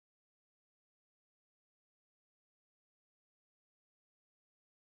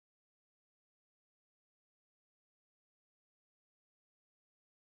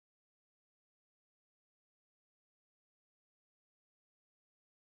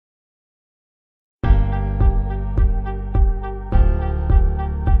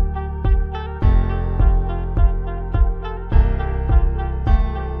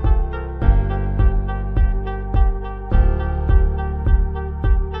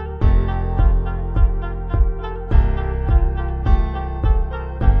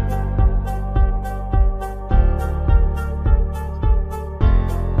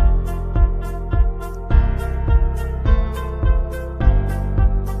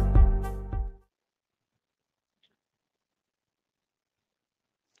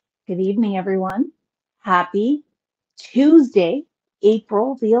Good evening, everyone. Happy Tuesday,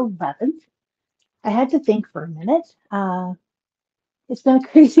 April the 11th. I had to think for a minute. It's been a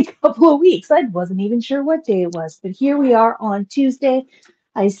crazy couple of weeks. I wasn't even sure what day it was, but here we are on Tuesday.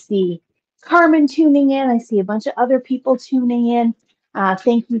 I see Carmen tuning in. I see a bunch of other people tuning in.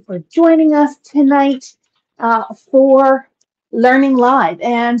 Thank you for joining us tonight for Learning Live.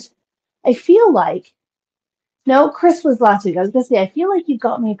 And I feel like no, Chris was last week. I was gonna say, I feel like you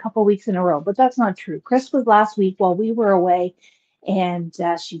got me a couple weeks in a row, but that's not true. Chris was last week while we were away, and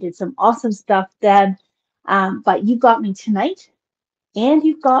she did some awesome stuff then. But you got me tonight, and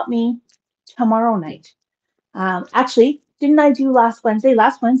you got me tomorrow night. Actually, didn't I do last Wednesday?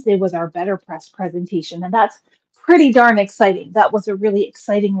 Last Wednesday was our Better Press presentation, and that's pretty darn exciting. That was a really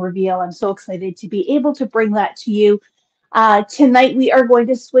exciting reveal. I'm so excited to be able to bring that to you. Tonight, we are going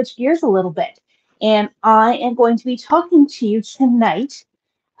to switch gears a little bit, and I am going to be talking to you tonight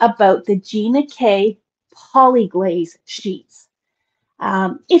about the Gina K PolyGlaze sheets.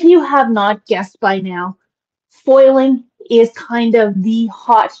 If you have not guessed by now, foiling is kind of the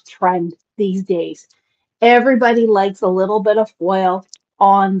hot trend these days. Everybody likes a little bit of foil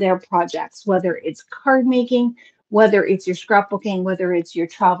on their projects, whether it's card making, whether it's your scrapbooking, whether it's your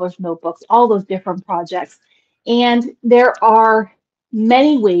traveler's notebooks, all those different projects. And there are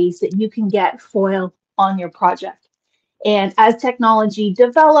many ways that you can get foil on your project. And as technology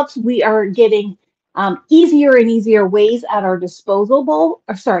develops, we are getting easier and easier ways at our disposal,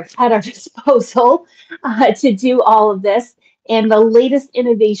 to do all of this. And the latest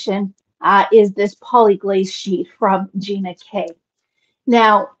innovation is this PolyGlaze sheet from Gina K.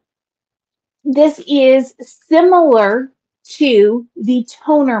 Now, this is similar to the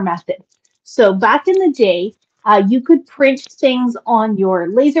toner method. So back in the day, you could print things on your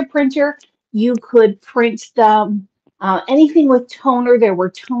laser printer. You could print them, anything with toner. There were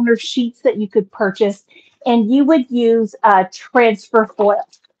toner sheets that you could purchase, and you would use transfer foil.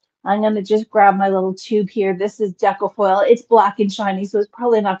 I'm going to just grab my little tube here. This is deco foil. It's black and shiny, so it's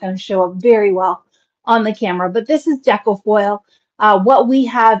probably not going to show up very well on the camera, but this is deco foil. What we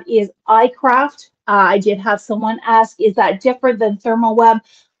have is iCraft. I did have someone ask, is that different than ThermoWeb?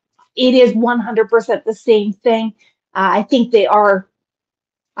 It is 100% the same thing. I think they are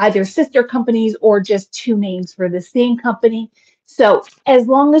either sister companies or just two names for the same company. So as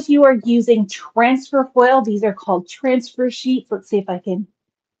long as you are using transfer foil, these are called transfer sheets. Let's see if I can,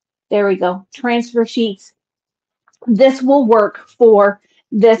 there we go, transfer sheets. This will work for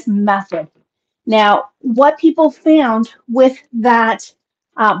this method. Now, what people found with that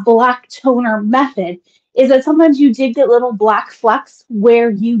black toner method is that sometimes you did get little black flecks where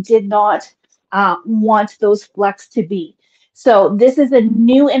you did not want those flecks to be. So this is a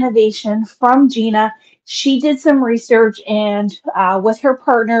new innovation from Gina. She did some research and with her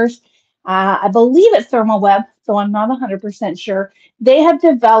partners, I believe at ThermoWeb, so I'm not 100% sure, they have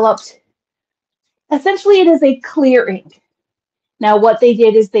developed, essentially it is a clear ink. Now, what they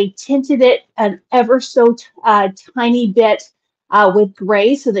did is they tinted it an ever so tiny bit with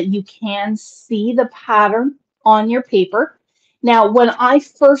gray so that you can see the pattern on your paper. Now, when I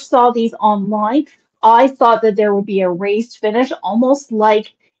first saw these online, I thought that there would be a raised finish, almost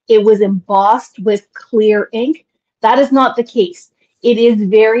like it was embossed with clear ink. That is not the case. It is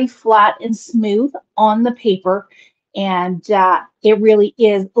very flat and smooth on the paper, and it really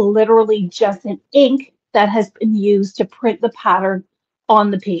is literally just an ink that has been used to print the pattern on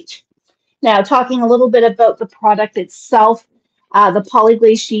the page. Now, talking a little bit about the product itself, the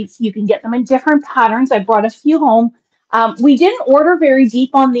PolyGlaze sheets, you can get them in different patterns. I brought a few home. We didn't order very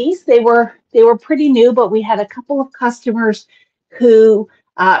deep on these. They were pretty new, but we had a couple of customers who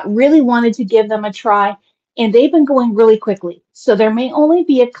really wanted to give them a try, and they've been going really quickly. So there may only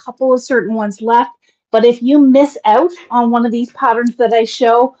be a couple of certain ones left, but if you miss out on one of these patterns that I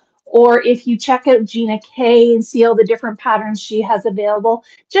show, or if you check out Gina K and see all the different patterns she has available,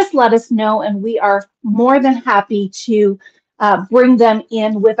 just let us know, and we are more than happy to bring them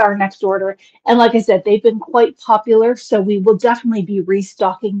in with our next order. And like I said, they've been quite popular, so we will definitely be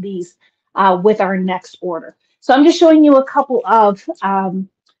restocking these with our next order. So I'm just showing you a couple of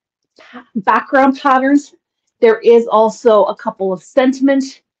background patterns. There is also a couple of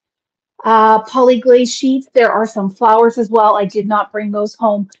sentiment PolyGlaze sheets. There are some flowers as well. I did not bring those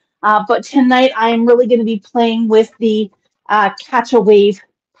home. But tonight I am really going to be playing with the Catch a Wave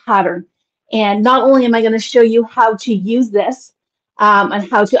pattern. And not only am I going to show you how to use this and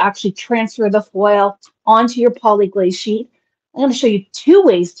how to actually transfer the foil onto your PolyGlaze sheet, I'm going to show you two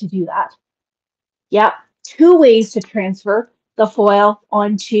ways to do that. Yep, two ways to transfer the foil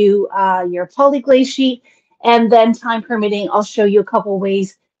onto your PolyGlaze sheet. And then time permitting, I'll show you a couple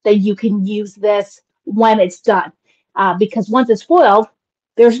ways that you can use this when it's done. Because once it's foiled,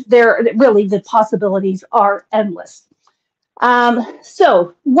 there really the possibilities are endless.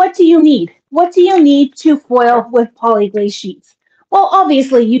 So what do you need? What do you need to foil with PolyGlaze sheets? Well,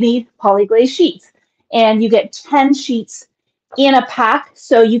 obviously you need PolyGlaze sheets, and you get 10 sheets in a pack,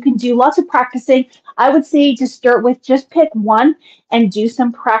 so you can do lots of practicing. I would say to start with, just pick one and do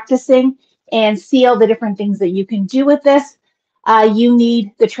some practicing and see all the different things that you can do with this. You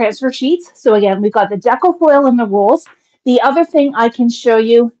need the transfer sheets. So again, we've got the deco foil and the rolls. The other thing I can show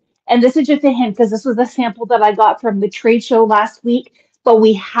you, and this is just a hint because this was a sample that I got from the trade show last week, but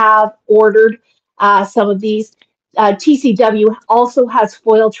we have ordered some of these. TCW also has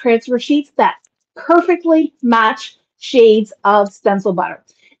foil transfer sheets that perfectly match shades of stencil butter.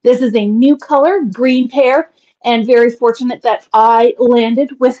 This is a new color, green pear, and very fortunate that I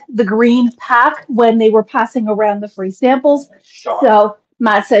landed with the green pack when they were passing around the free samples. Shocker. So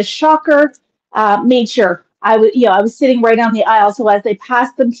Matt says, shocker. Made sure I was sitting right on the aisle, so as they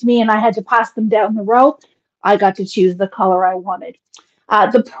passed them to me and I had to pass them down the row, I got to choose the color I wanted.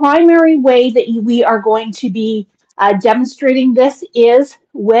 The primary way that we are going to be demonstrating this is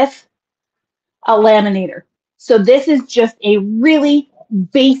with a laminator. So this is just a really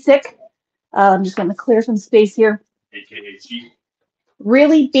basic, I'm just going to clear some space here. AKA cheap.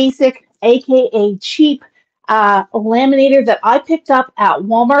 Really basic, AKA cheap laminator that I picked up at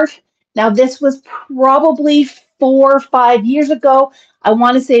Walmart. Now this was probably 4 or 5 years ago. I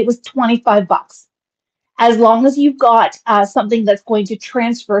want to say it was 25 bucks. As long as you've got something that's going to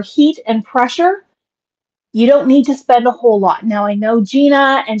transfer heat and pressure, you don't need to spend a whole lot. Now, I know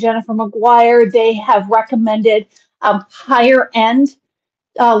Gina and Jennifer McGuire, they have recommended higher end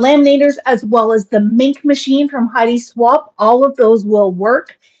laminators, as well as the Mink machine from Heidi Swap. All of those will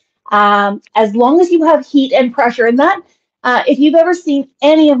work as long as you have heat and pressure. And that, if you've ever seen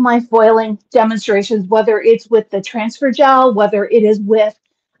any of my foiling demonstrations, whether it's with the transfer gel, whether it is with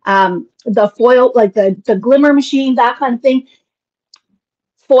the foil, like the glimmer machine, that kind of thing,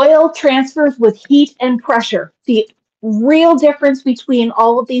 foil transfers with heat and pressure. The real difference between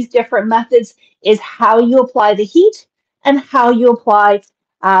all of these different methods is how you apply the heat and how you apply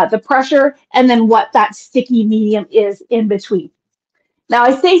the pressure, and then what that sticky medium is in between. Now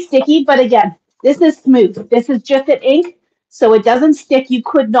I say sticky, but again, this is smooth. This is just an ink, so it doesn't stick. You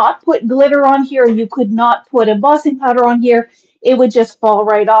could not put glitter on here. You could not put embossing powder on here. It would just fall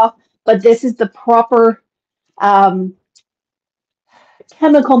right off. But this is the proper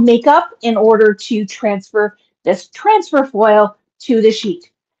chemical makeup in order to transfer this transfer foil to the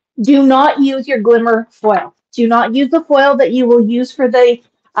sheet. Do not use your glimmer foil. Do not use the foil that you will use for the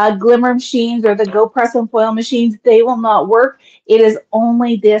glimmer machines or the Go Press and foil machines. They will not work. It is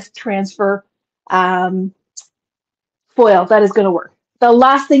only this transfer foil that is going to work. The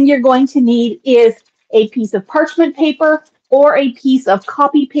last thing you're going to need is a piece of parchment paper or a piece of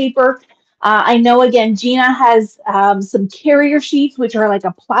copy paper. I know, again, Gina has some carrier sheets, which are like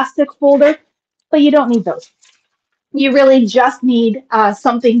a plastic folder, but you don't need those. You really just need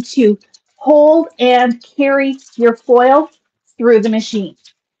something to hold and carry your foil through the machine.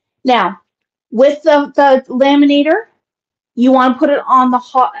 Now, with the laminator, you want to put it on a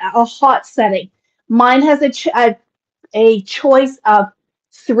hot setting. Mine has a choice of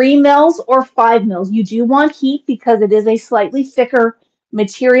 3 mils or 5 mils. You do want heat because it is a slightly thicker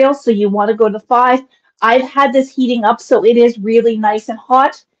material, so you want to go to 5. I've had this heating up, so it is really nice and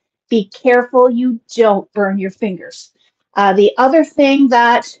hot. Be careful you don't burn your fingers. The other thing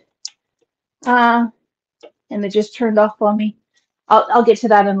that, and it just turned off on me. I'll get to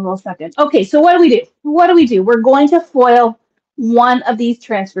that in a little second. Okay, so what do we do? What do we do? We're going to foil one of these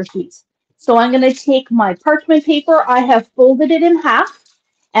transfer sheets. So I'm going to take my parchment paper. I have folded it in half,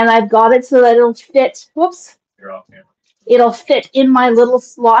 and I've got it so that it'll fit. Whoops. You're off camera. It'll fit in my little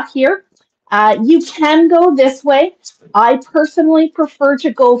slot here. You can go this way. I personally prefer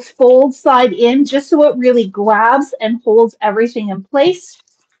to go fold side in just so it really grabs and holds everything in place.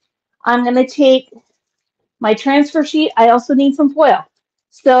 I'm going to take my transfer sheet. I also need some foil.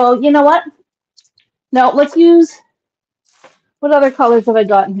 So you know what? No, let's use, what other colors have I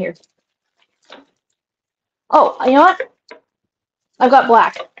got in here? Oh, you know what? I've got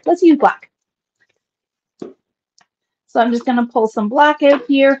black. Let's use black. So I'm just going to pull some black out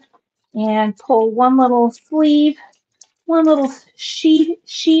here and pull one little sleeve, one little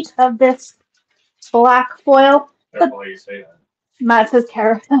sheet of this black foil. Careful you say that. Matt says,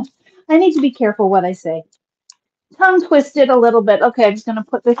 careful. I need to be careful what I say. Tongue twisted a little bit. Okay, I'm just going to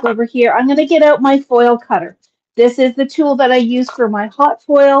put this over here. I'm going to get out my foil cutter. This is the tool that I use for my hot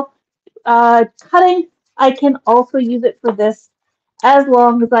foil cutting. I can also use it for this as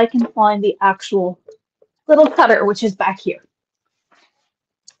long as I can find the actual little cutter, which is back here.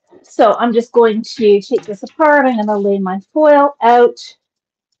 So I'm just going to take this apart. I'm going to lay my foil out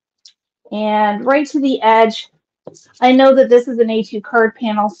and right to the edge. I know that this is an A2 card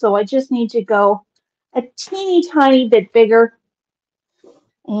panel, so I just need to go a teeny tiny bit bigger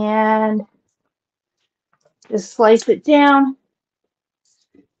and just slice it down.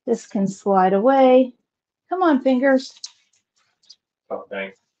 This can slide away. Come on, fingers. Oh,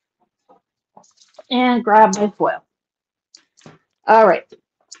 thanks. And grab my foil. All right.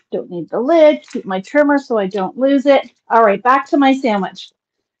 Don't need the lid. Keep my trimmer so I don't lose it. All right, back to my sandwich.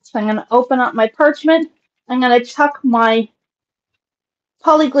 So I'm going to open up my parchment. I'm going to tuck my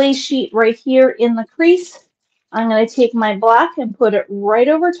PolyGlaze sheet right here in the crease. I'm going to take my black and put it right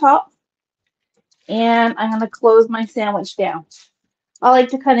over top. And I'm going to close my sandwich down. I like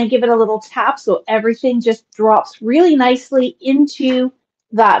to kind of give it a little tap so everything just drops really nicely into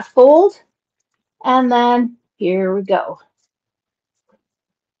that fold. And then here we go.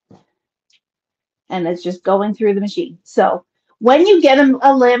 And it's just going through the machine. So when you get a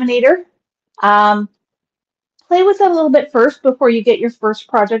laminator, play with it a little bit first before you get your first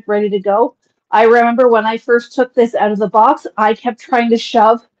project ready to go. I remember when I first took this out of the box, I kept trying to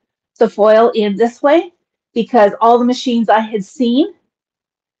shove the foil in this way because all the machines I had seen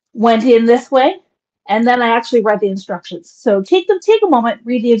went in this way. And then I actually read the instructions. So take a moment,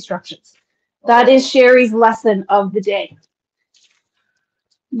 read the instructions. That is Sheri's lesson of the day.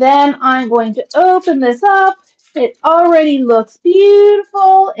 Then I'm going to open this up. It already looks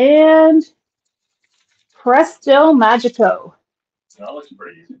beautiful, and presto magico. That looks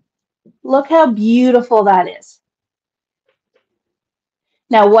pretty easy. Look how beautiful that is.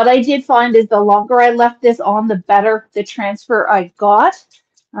 Now, what I did find is the longer I left this on, the better the transfer I got.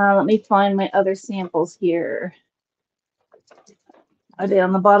 Let me find my other samples here. Are they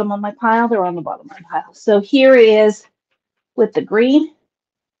on the bottom of my pile? They're on the bottom of my pile. So here it is with the green.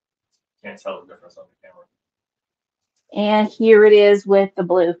 Can't tell the difference on the camera. And here it is with the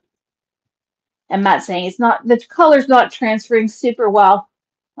blue. And Matt's saying it's not, the color's not transferring super well.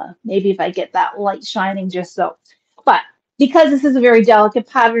 Maybe if I get that light shining just so. But because this is a very delicate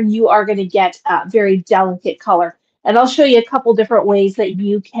pattern, you are going to get a very delicate color. And I'll show you a couple different ways that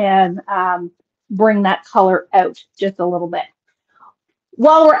you can bring that color out just a little bit.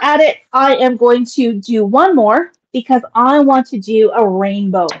 While we're at it, I am going to do one more because I want to do a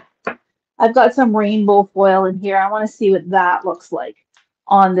rainbow. I've got some rainbow foil in here. I want to see what that looks like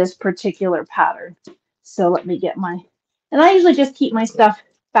on this particular pattern. So let me get my, and I usually just keep my stuff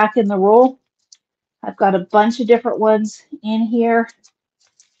back in the roll. I've got a bunch of different ones in here.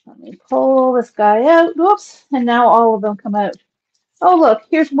 Let me pull this guy out. Whoops. And now all of them come out. Oh, look,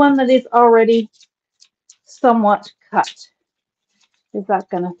 here's one that is already somewhat cut. Is that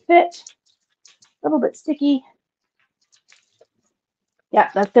going to fit? A little bit sticky. Yeah,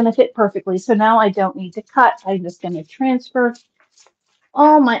 that's going to fit perfectly. So now I don't need to cut. I'm just going to transfer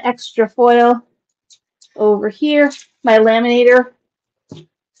all my extra foil over here. My laminator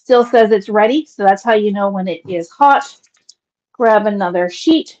still says it's ready, so that's how you know when it is hot. Grab another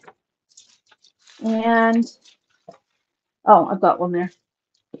sheet. And, oh, I've got one there.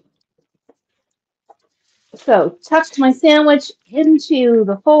 So tuck my sandwich into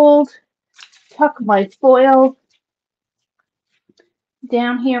the fold. Tuck my foil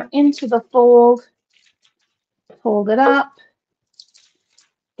down here into the fold. Fold it up.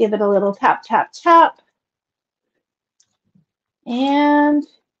 Give it a little tap, tap, tap. And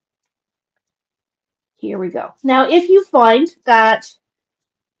here we go. Now, if you find that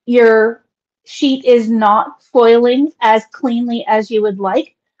your sheet is not foiling as cleanly as you would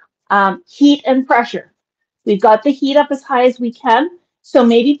like, heat and pressure. We've got the heat up as high as we can, so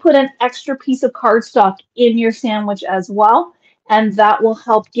maybe put an extra piece of cardstock in your sandwich as well, and that will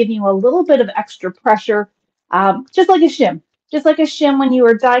help give you a little bit of extra pressure, just like a shim. Just like a shim when you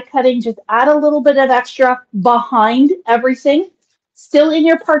were die cutting, just add a little bit of extra behind everything, still in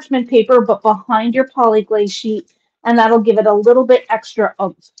your parchment paper, but behind your PolyGlaze sheet, and that'll give it a little bit extra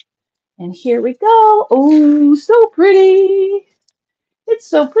oomph. And here we go. Oh, so pretty. It's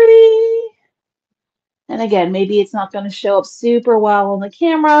so pretty. And again, maybe it's not going to show up super well on the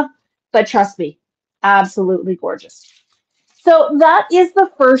camera, but trust me, absolutely gorgeous. So that is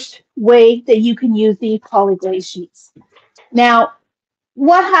the first way that you can use the PolyGlaze sheets. Now,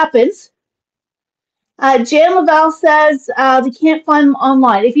 what happens? Jan Laval says we can't find them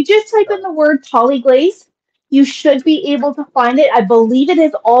online. If you just type in the word PolyGlaze, you should be able to find it. I believe it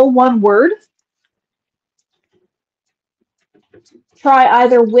is all one word. try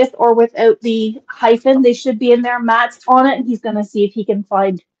either with or without the hyphen. They should be in there. Matt's on it, and he's going to see if he can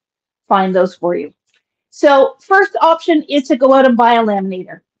find those for you. So first option is to go out and buy a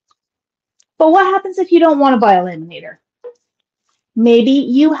laminator. But what happens if you don't want to buy a laminator? Maybe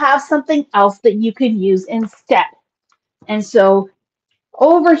you have something else that you can use instead. And so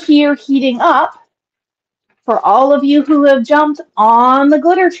over here heating up, for all of you who have jumped on the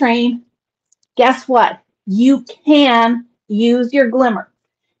glitter train, guess what? You can use your glimmer.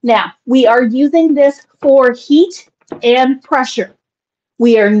 Now, we are using this for heat and pressure.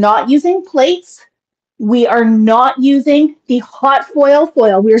 We are not using plates. We are not using the hot foil.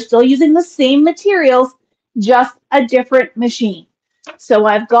 We are still using the same materials, just a different machine. So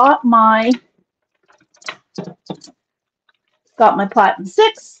I've got my Platinum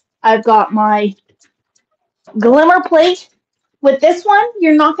 6. I've got my glimmer plate. With this one,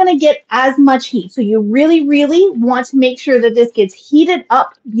 you're not going to get as much heat. So you really, really want to make sure that this gets heated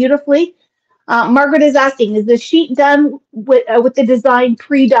up beautifully. Margaret is asking, is the sheet done with the design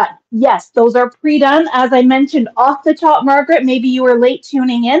pre-done? Yes, those are pre-done. As I mentioned off the top, Margaret, maybe you were late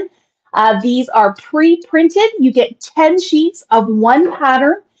tuning in. These are pre-printed. You get 10 sheets of one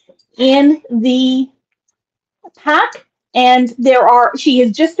pattern in the pack. And she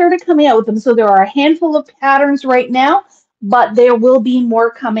has just started coming out with them. So there are a handful of patterns right now, but there will be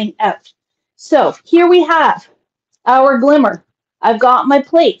more coming out. So here we have our glimmer. I've got my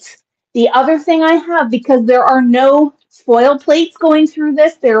plates. The other thing I have, because there are no foil plates going through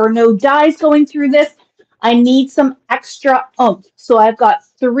this, there are no dies going through this, I need some extra oomph. So I've got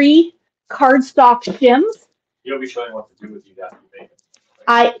 3 cardstock shims. You'll be showing what to do with these after you make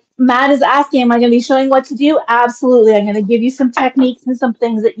them. Matt is asking, am I going to be showing what to do? Absolutely. I'm going to give you some techniques and some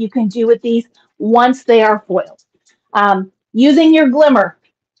things that you can do with these once they are foiled. Using your glimmer,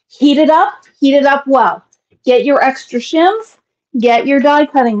 heat it up well. Get your extra shims, get your die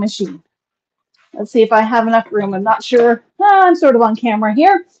cutting machine. Let's see if I have enough room. I'm not sure. I'm sort of on camera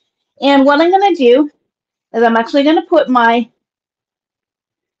here. And what I'm going to do is I'm actually going to put my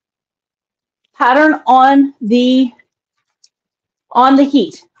pattern on the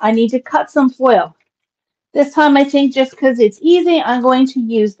heat. I need to cut some foil. This time, I think just because it's easy, I'm going to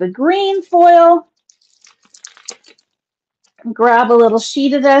use the green foil. Grab a little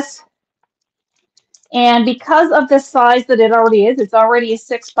sheet of this. And because of the size that it already is, it's already a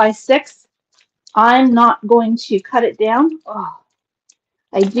 6 by 6, I'm not going to cut it down. Oh,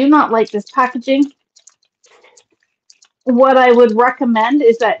 I do not like this packaging. What I would recommend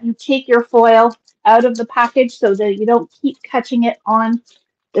is that you take your foil out of the package so that you don't keep catching it on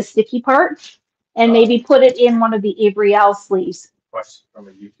the sticky part, and maybe put it in one of the Avriel sleeves. Question from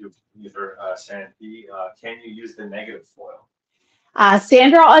a YouTube user, Sandy. Can you use the negative foil?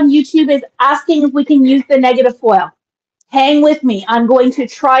 Sandra on YouTube is asking if we can use the negative foil. Hang with me. I'm going to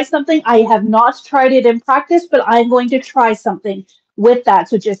try something. I have not tried it in practice, but I'm going to try something with that.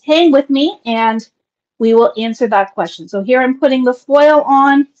 So just hang with me and we will answer that question. So here I'm putting the foil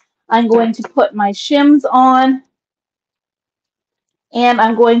on. I'm going to put my shims on. And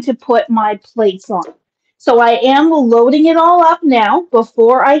I'm going to put my plates on. So I am loading it all up now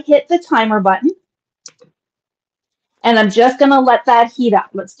before I hit the timer button. And I'm just going to let that heat up.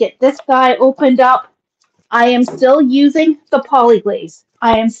 Let's get this guy opened up. I am still using the PolyGlaze.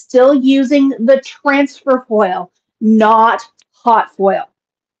 I am still using the transfer foil, not hot foil.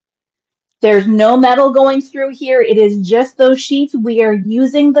 There's no metal going through here. It is just those sheets. We are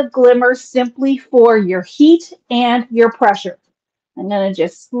using the glimmer simply for your heat and your pressure. I'm going to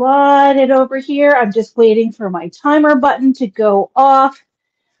just slide it over here. I'm just waiting for my timer button to go off.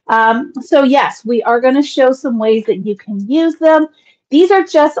 So yes, we are going to show some ways that you can use them. These are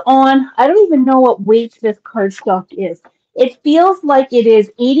just on, I don't even know what weight this cardstock is. It feels like it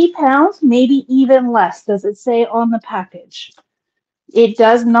is 80 pounds, maybe even less. Does it say on the package? It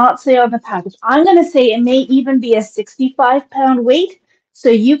does not say on the package. I'm going to say it may even be a 65-pound weight, so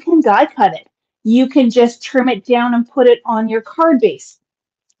you can die cut it. You can just trim it down and put it on your card base.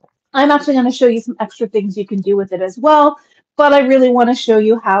 I'm actually going to show you some extra things you can do with it as well, but I really want to show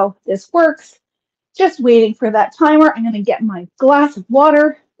you how this works. Just waiting for that timer. I'm going to get my glass of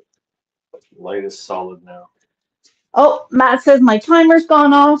water. Light is solid now. Oh, Matt says my timer's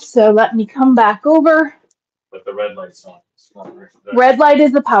gone off, so let me come back over. But the red light's on. Red light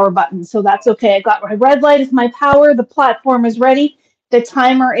is the power button, so that's okay. I got my red light is my power. The platform is ready. The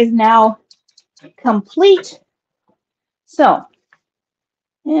timer is now complete. So,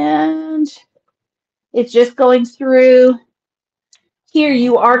 and it's just going through. Here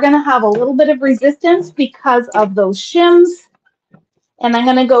you are going to have a little bit of resistance because of those shims. And I'm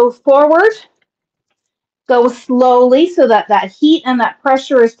going to go forward Go slowly so that that heat and that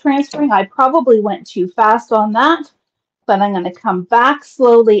pressure is transferring. I probably went too fast on that, but I'm going to come back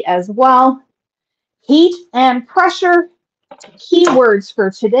slowly as well. Heat and pressure, keywords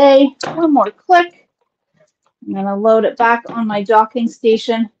for today. One more click. I'm going to load it back on my docking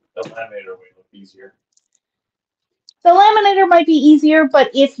station. The laminator way look easier. The laminator might be easier, but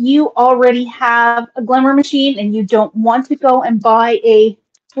if you already have a glimmer machine and you don't want to go and buy a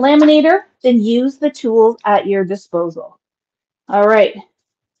laminator, then use the tools at your disposal. All right.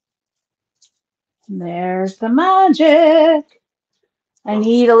 There's the magic. I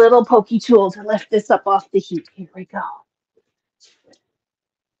need a little pokey tool to lift this up off the heat. Here we go.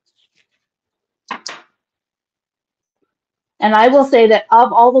 And I will say that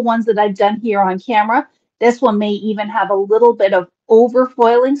of all the ones that I've done here on camera, this one may even have a little bit of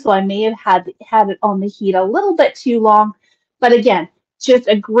overfoiling, so I may have had it on the heat a little bit too long. But again, just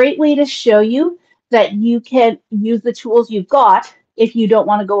a great way to show you that you can use the tools you've got if you don't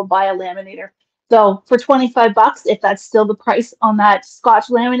want to go and buy a laminator. So for 25 bucks, if that's still the price on that Scotch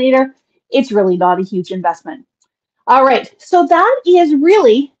laminator, it's really not a huge investment. All right, so that is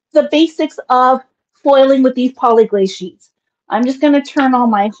really the basics of foiling with these PolyGlaze sheets. I'm just going to turn all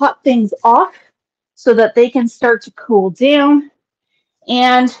my hot things off so that they can start to cool down.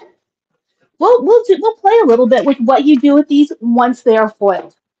 And we'll play a little bit with what you do with these once they are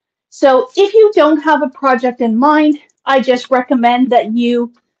foiled. So if you don't have a project in mind, I just recommend that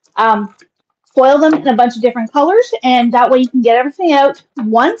you foil them in a bunch of different colors, and that way you can get everything out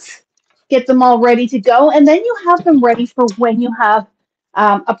once, get them all ready to go, and then you have them ready for when you have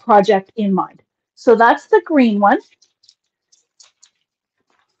a project in mind. So that's the green one.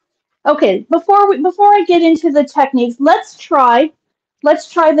 Okay, before I get into the techniques, let's try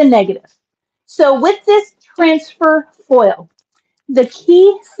the negative. So with this transfer foil, the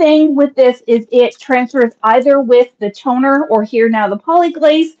key thing with this is it transfers either with the toner or here now the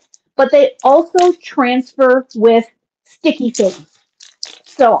PolyGlaze, but they also transfer with sticky things.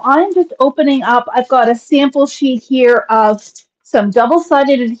 So I'm just opening up, I've got a sample sheet here of some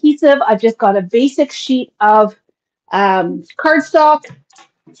double-sided adhesive. I've just got a basic sheet of cardstock.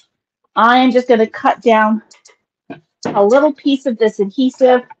 I'm just going to cut down a little piece of this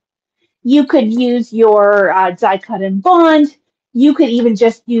adhesive. You could use your die cut and bond. You could even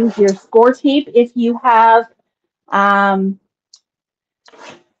just use your score tape if you have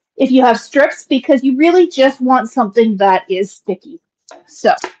strips, because you really just want something that is sticky.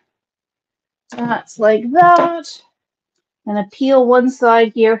 So that's like that. I'm going to peel one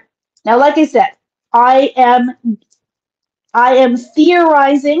side here. Now, like I said, I am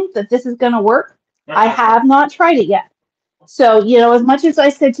theorizing that this is going to work. I have not tried it yet. So, you know, as much as I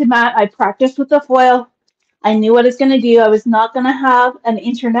said to Matt, I practiced with the foil. I knew what it's going to do. I was not going to have an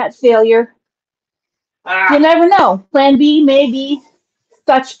internet failure. You never know. Plan B may be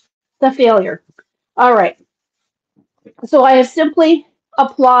such the failure. All right. So I have simply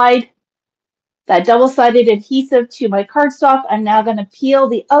applied that double-sided adhesive to my cardstock. I'm now going to peel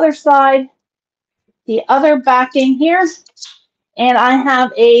the other side, the other backing here, and I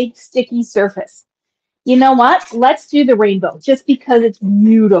have a sticky surface. You know what? Let's do the rainbow, just because it's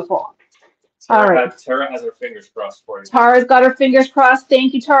beautiful. All right. Tara has her fingers crossed for you. Tara's got her fingers crossed.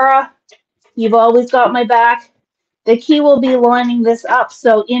 Thank you, Tara. You've always got my back. The key will be lining this up,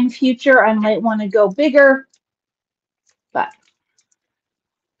 so in future I might want to go bigger.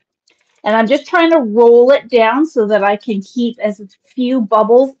 And I'm just trying to roll it down so that I can keep as few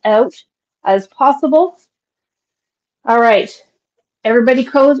bubbles out as possible. All right. Everybody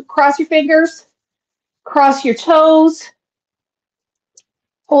cross your fingers, cross your toes,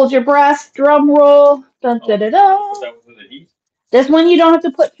 hold your breath, drum roll. Dun, da, da, da. Is that with the heat? This one you don't have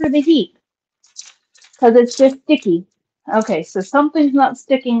to put through the heat because it's just sticky. Okay, so something's not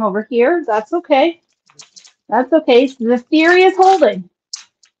sticking over here. That's okay. That's okay. So the theory is holding.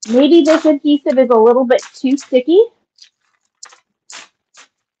 Maybe this adhesive is a little bit too sticky.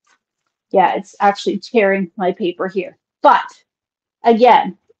 Yeah, it's actually tearing my paper here. But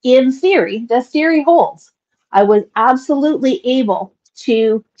again, in theory, the theory holds. I was absolutely able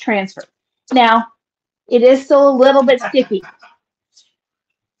to transfer. Now, it is still a little bit sticky.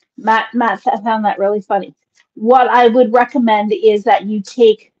 Matt found that really funny. What I would recommend is that you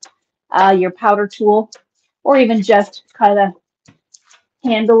take your powder tool, or even just kind of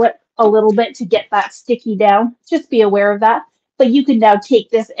handle it a little bit to get that sticky down. Just be aware of that. But you can now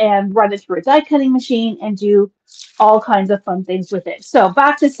take this and run it through a die cutting machine and do all kinds of fun things with it. So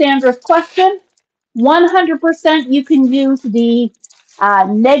back to Sandra's question, 100% you can use the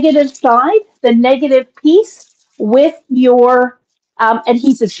negative side, the negative piece with your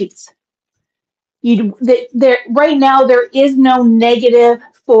adhesive sheets. Right now there is no negative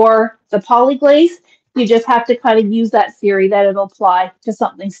for the PolyGlaze. You just have to kind of use that theory that it'll apply to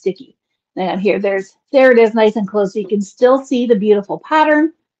something sticky. And here, there it is, nice and close. So you can still see the beautiful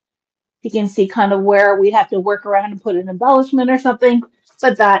pattern. You can see kind of where we'd have to work around and put an embellishment or something,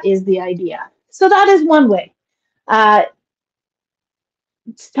 but that is the idea. So that is one way. Tara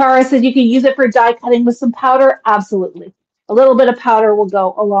says you can use it for die cutting with some powder. Absolutely. A little bit of powder will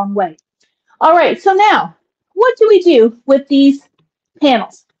go a long way. All right, so now, what do we do with these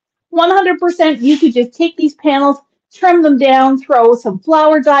panels? 100% you could just take these panels, trim them down, throw some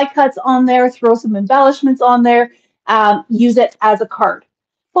flower die cuts on there, throw some embellishments on there, use it as a card.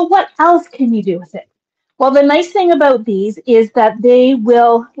 But what else can you do with it? Well, the nice thing about these is that they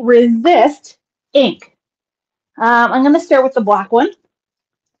will resist ink. I'm going to start with the black one.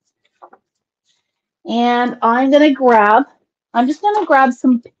 And I'm just going to grab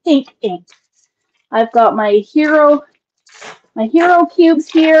some pink ink. I've got my hero cubes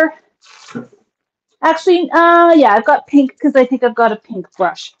here. Actually, yeah, I've got pink because I think I've got a pink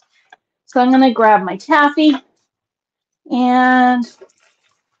brush. So I'm going to grab my taffy and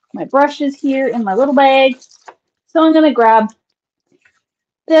my brushes here in my little bag. So I'm going to grab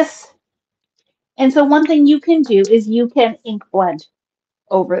this. And so one thing you can do is you can ink blend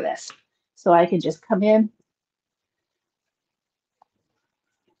over this. So I can just come in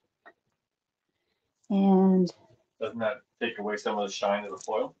and... Doesn't that take away some of the shine of the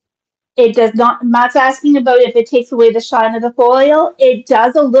foil? It does not. Matt's asking about if it takes away the shine of the foil. It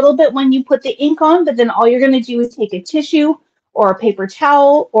does a little bit when you put the ink on, but then all you're going to do is take a tissue or a paper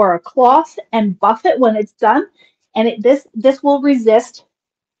towel or a cloth and buff it when it's done, and this will resist.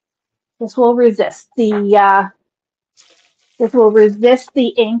 This will resist the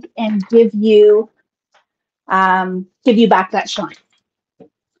ink and give you back that shine.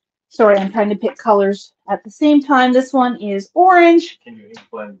 Sorry, I'm trying to pick colors at the same time. This one is orange. Can you ink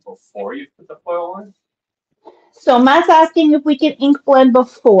blend before you put the foil on? So Matt's asking if we can ink blend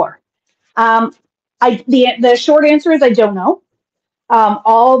before. The short answer is I don't know.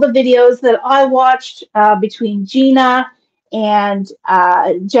 All the videos that I watched between Gina and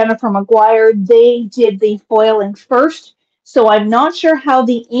Jennifer McGuire, they did the foiling first. So I'm not sure how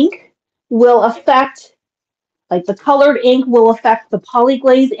the ink will affect, like the colored ink will affect the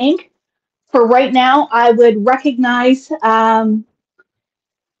PolyGlaze ink. For right now, I would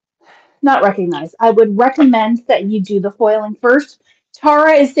I would recommend that you do the foiling first.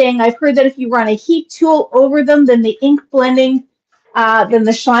 Tara is saying, I've heard that if you run a heat tool over them, then the ink blending, then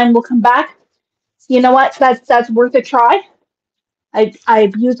the shine will come back. You know what? That's worth a try.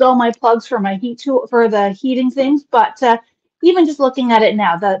 I've used all my plugs for my heat tool for the heating things, but even just looking at it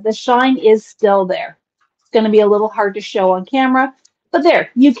now, the shine is still there. It's going to be a little hard to show on camera, but there,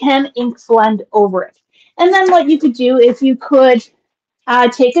 you can ink blend over it. And then what you could do is you could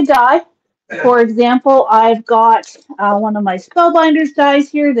take a die. For example, I've got one of my Spellbinders dies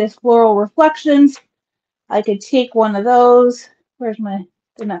here, this Floral Reflections. I could take one of those. Where's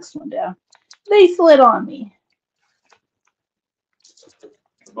the next one down? They slid on me.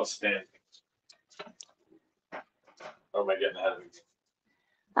 About stamping. Or am I getting ahead of you?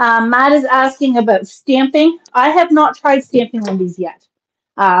 Matt is asking about stamping. I have not tried stamping on these yet.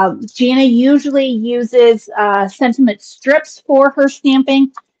 Gina usually uses sentiment strips for her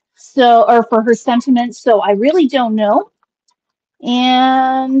stamping, or for her sentiments, so I really don't know.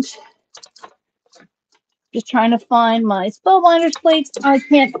 And just trying to find my Spellbinders plates. I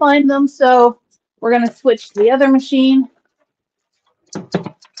can't find them, so we're going to switch to the other machine.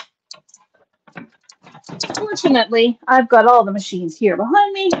 Fortunately, I've got all the machines here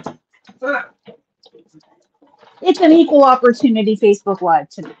behind me. It's an equal opportunity Facebook Live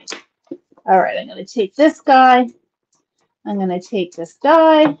today. All right, I'm going to take this guy. I'm going to take this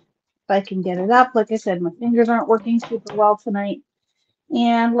die. If I can get it up. Like I said, my fingers aren't working super well tonight.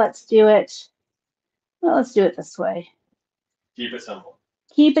 And let's do it. Well, let's do it this way. Keep it simple.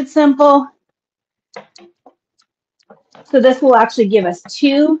 Keep it simple. So this will actually give us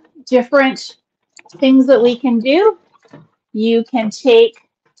two different things that we can do. You can take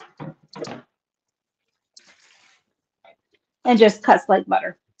and just cuts like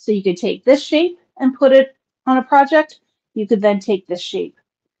butter. So you could take this shape and put it on a project. You could then take this shape,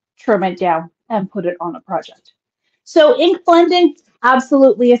 trim it down, and put it on a project. So ink blending,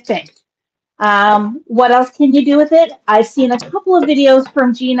 absolutely a thing. What else can you do with it? I've seen a couple of videos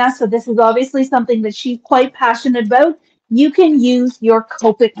from Gina, so this is obviously something that she's quite passionate about. You can use your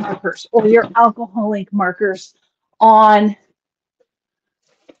Copic markers or your alcohol ink markers on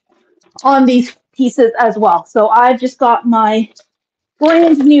these pieces as well. So I've just got my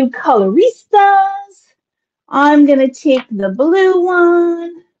brand new coloristas. I'm going to take the blue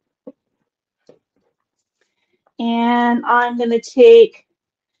one. And I'm going to take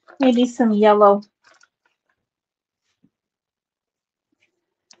maybe some yellow.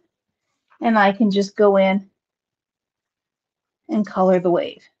 And I can just go in and color the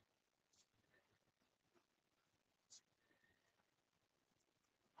wave.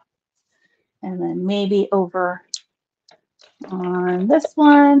 And then maybe over on this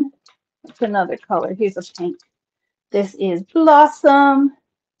one, it's another color. Here's a pink. This is Blossom.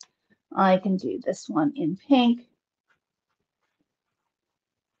 I can do this one in pink.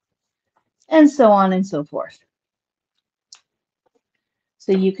 And so on and so forth.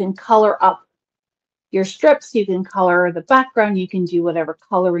 So you can color up your strips, you can color the background, you can do whatever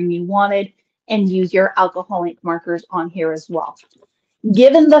coloring you wanted, and use your alcohol ink markers on here as well.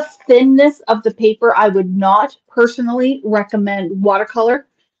 Given the thinness of the paper, I would not personally recommend watercolor.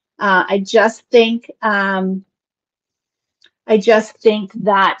 I just think that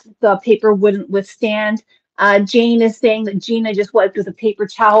the paper wouldn't withstand. Jane is saying that Gina just wiped with a paper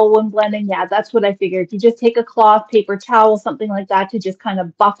towel when blending. Yeah, that's what I figured. If you just take a cloth, paper towel, something like that to just kind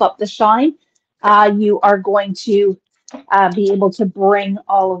of buff up the shine, you are going to be able to bring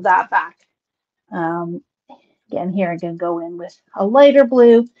all of that back. Again, here I'm going to go in with a lighter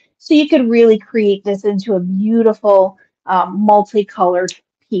blue. So you could really create this into a beautiful multicolored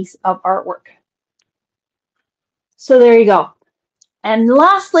piece of artwork. So there you go. And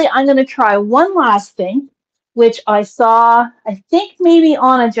lastly, I'm going to try one last thing, which I saw, I think maybe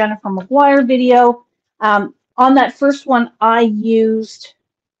on a Jennifer McGuire video. On that first one, I used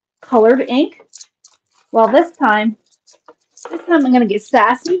colored ink. Well, this time I'm going to get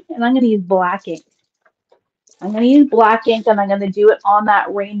sassy and I'm going to use black ink. I'm going to use black ink and I'm going to do it on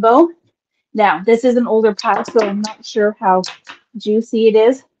that rainbow. Now, this is an older pad, so I'm not sure how juicy it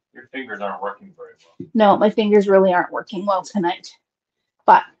is. Your fingers aren't working very well. No, my fingers really aren't working well tonight.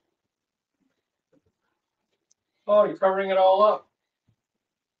 But oh, you're covering it all up.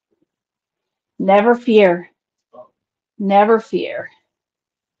 Never fear. Never fear.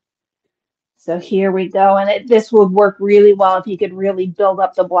 So here we go. And this would work really well if you could really build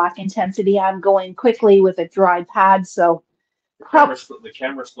up the black intensity. I'm going quickly with a dry pad. So the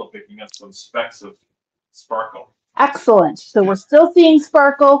camera's still picking up some specks of sparkle. Excellent. So we're still seeing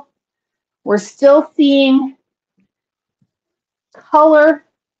sparkle. We're still seeing color.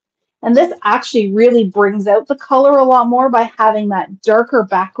 And this actually really brings out the color a lot more by having that darker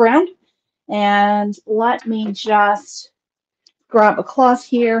background. And let me just grab a cloth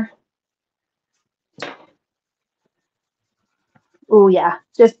here. Oh yeah,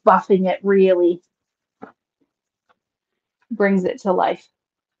 just buffing it really brings it to life.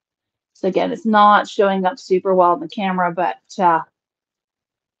 So again, it's not showing up super well on the camera, but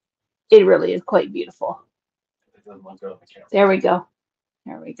it really is quite beautiful. It doesn't look good on the camera. There we go.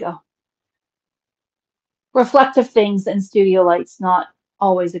 There we go. Reflective things and studio lights, not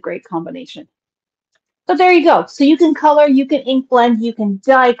always a great combination. But there you go. So you can color, you can ink blend, you can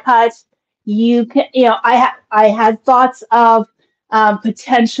die cut, you can, I had thoughts of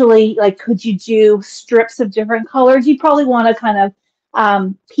potentially, like, could you do strips of different colors? You probably want to kind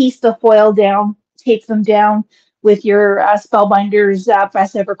of piece the foil down, tape them down with your Spellbinders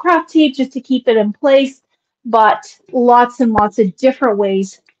best ever craft tape just to keep it in place. But lots and lots of different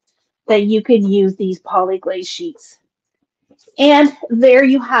ways that you can use these PolyGlaze sheets. And there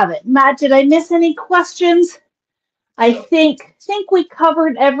you have it. Matt, did I miss any questions? I think we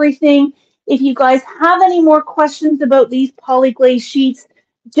covered everything. If you guys have any more questions about these PolyGlaze sheets,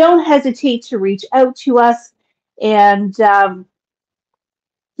 don't hesitate to reach out to us. And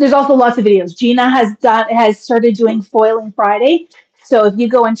there's also lots of videos. Gina has started doing Foiling Friday. So if you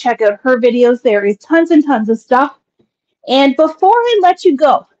go and check out her videos, there is tons and tons of stuff. And before I let you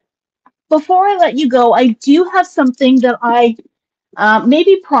go, I do have something that I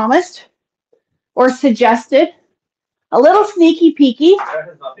maybe promised or suggested. A little sneaky peeky. That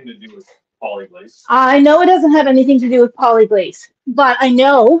has nothing to do with PolyGlaze. I know it doesn't have anything to do with PolyGlaze, but I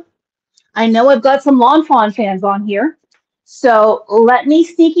know I've got some Lawn Fawn fans on here. So let me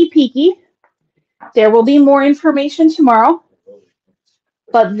sneaky peeky. There will be more information tomorrow,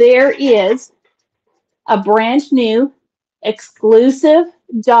 but there is a brand new exclusive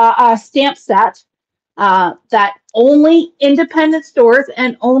stamp set that only independent stores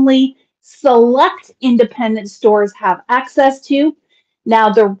and only select independent stores have access to.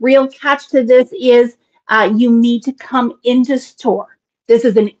 Now, the real catch to this is you need to come into store. This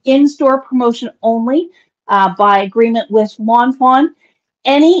is an in-store promotion only by agreement with Lawn Fawn.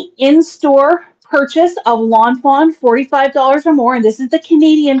 Any in-store purchase of Lawn Fawn, $45 or more, and this is the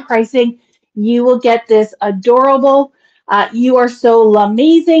Canadian pricing, you will get this adorable You Are So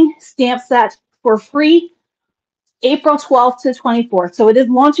Amazing stamp set for free, April 12th to 24th. So it is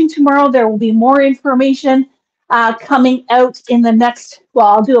launching tomorrow. There will be more information coming out in the next, well,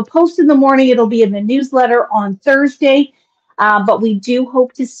 I'll do a post in the morning. It'll be in the newsletter on Thursday, but we do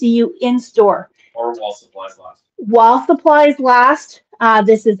hope to see you in store. Or while supplies last. While supplies last,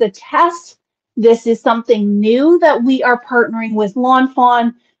 this is a test. This is something new that we are partnering with Lawn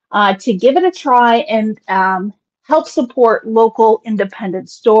Fawn to give it a try and help support local independent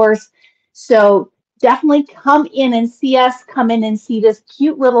stores. So definitely come in and see us, come in and see this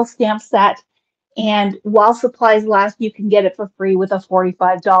cute little stamp set. And while supplies last, you can get it for free with a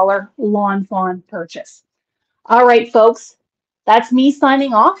 $45 Lawn Fawn purchase. All right, folks, that's me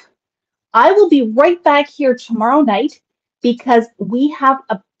signing off. I will be right back here tomorrow night because we have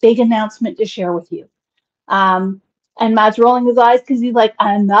a big announcement to share with you. And Matt's rolling his eyes because he's like,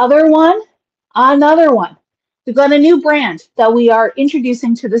 another one? Another one. We've got a new brand that we are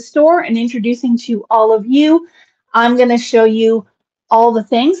introducing to the store and introducing to all of you. I'm going to show you all the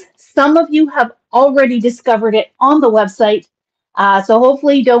things. Some of you have already discovered it on the website, so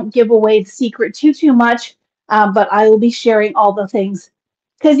hopefully don't give away the secret too much, but I will be sharing all the things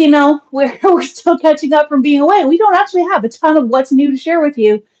because, you know, we're still catching up from being away. We don't actually have a ton of what's new to share with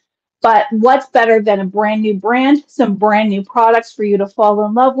you, but what's better than a brand new brand, some brand new products for you to fall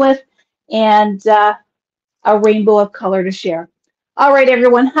in love with, and a rainbow of color to share. All right,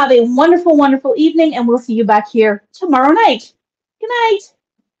 everyone, have a wonderful, wonderful evening, and we'll see you back here tomorrow night. Good night.